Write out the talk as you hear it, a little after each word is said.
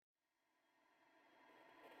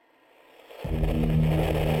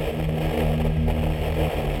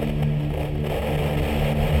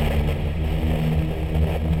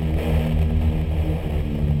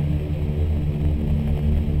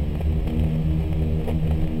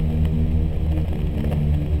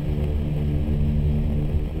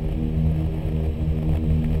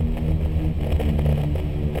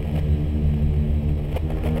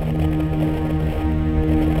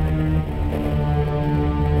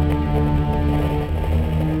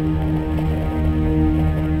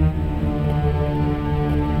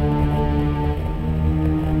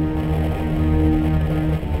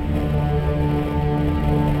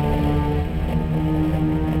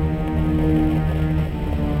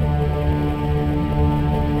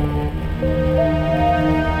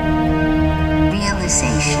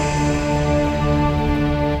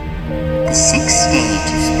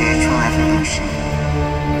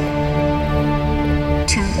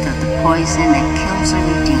of the poison that kills or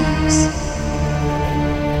redeems.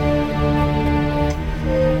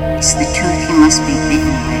 It's the truth you must be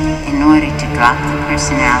bitten with in order to drop the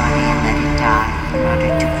personality and let it die, in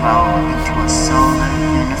order to grow into a solar,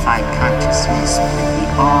 unified consciousness with the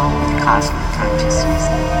all with cosmic consciousness.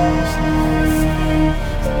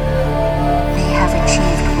 They have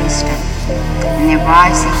achieved wisdom, and they're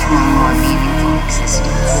rising to a more meaningful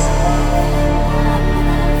existence.